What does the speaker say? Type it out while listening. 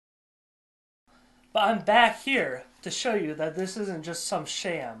But I'm back here to show you that this isn't just some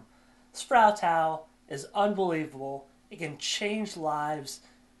sham. This frwow is unbelievable. It can change lives.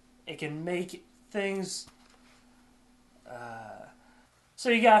 It can make things. So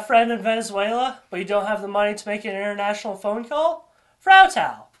you got a friend in Venezuela, but you don't have the money to make an international phone call?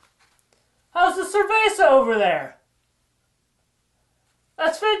 frwow. How's the cerveza over there?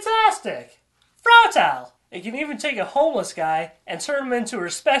 That's fantastic. frwow. It can even take a homeless guy and turn him into a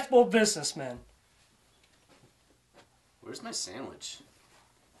respectable businessman. Where's my sandwich?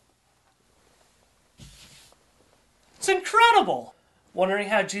 It's incredible! Wondering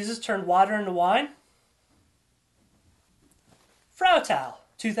how Jesus turned water into wine? frwow.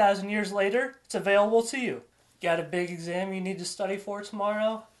 2,000 years later, it's available to you. Got a big exam you need to study for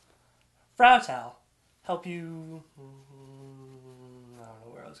tomorrow? frwow. Help you... I don't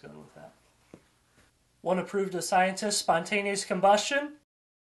know where I was going with that. Want to prove to scientists spontaneous combustion?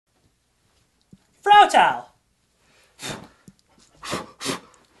 frwow.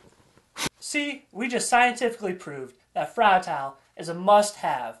 See, we just scientifically proved that frwow is a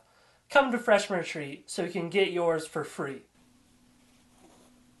must-have. Come to Freshman Retreat so you can get yours for free.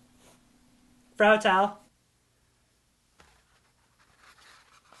 frwow.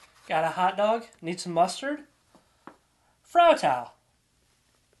 Got a hot dog? Need some mustard? frwow.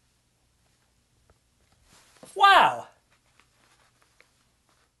 Wow!